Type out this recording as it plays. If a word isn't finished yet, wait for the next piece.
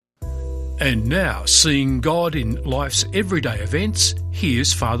And now, seeing God in life's everyday events,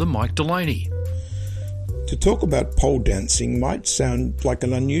 here's Father Mike Delaney. To talk about pole dancing might sound like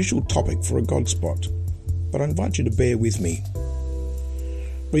an unusual topic for a God spot, but I invite you to bear with me.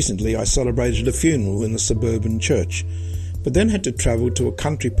 Recently I celebrated a funeral in a suburban church, but then had to travel to a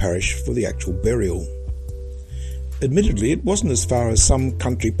country parish for the actual burial. Admittedly, it wasn't as far as some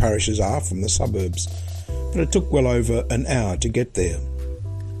country parishes are from the suburbs, but it took well over an hour to get there.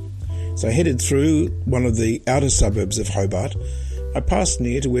 So I headed through one of the outer suburbs of Hobart. I passed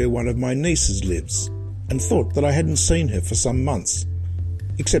near to where one of my nieces lives, and thought that I hadn't seen her for some months,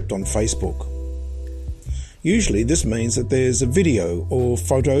 except on Facebook. Usually this means that there's a video or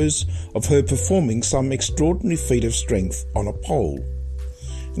photos of her performing some extraordinary feat of strength on a pole,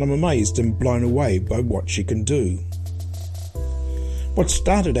 and I'm amazed and blown away by what she can do. What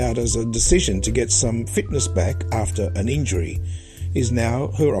started out as a decision to get some fitness back after an injury is now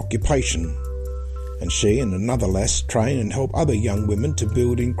her occupation, and she and another lass train and help other young women to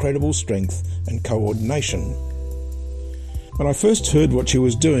build incredible strength and coordination. When I first heard what she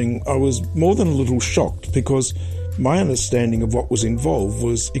was doing, I was more than a little shocked because my understanding of what was involved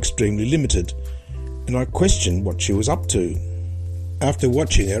was extremely limited, and I questioned what she was up to. After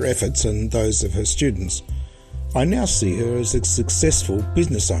watching her efforts and those of her students, I now see her as a successful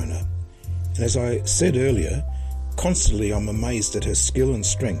business owner, and as I said earlier, constantly I'm amazed at her skill and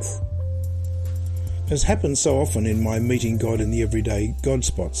strength. As happens so often in my meeting God in the everyday God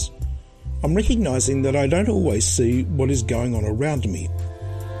spots, I'm recognising that I don't always see what is going on around me,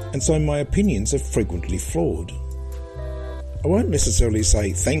 and so my opinions are frequently flawed. I won't necessarily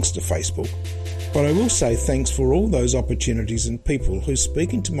say thanks to Facebook, but I will say thanks for all those opportunities and people who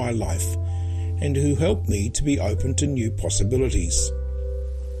speak into my life and who help me to be open to new possibilities.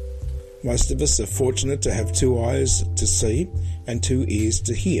 Most of us are fortunate to have 2 eyes to see and 2 ears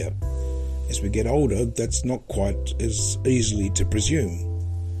to hear. As we get older, that's not quite as easily to presume.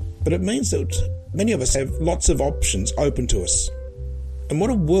 But it means that many of us have lots of options open to us. And what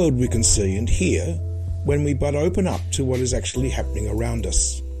a world we can see and hear when we but open up to what is actually happening around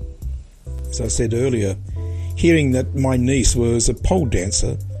us. As I said earlier, hearing that my niece was a pole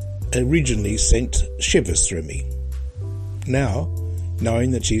dancer originally sent shivers through me. Now,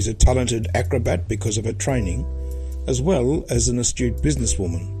 knowing that she's a talented acrobat because of her training, as well as an astute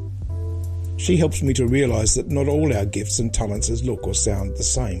businesswoman, she helps me to realise that not all our gifts and talents look or sound the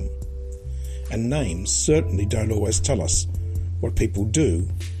same. And names certainly don't always tell us what people do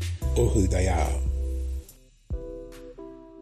or who they are.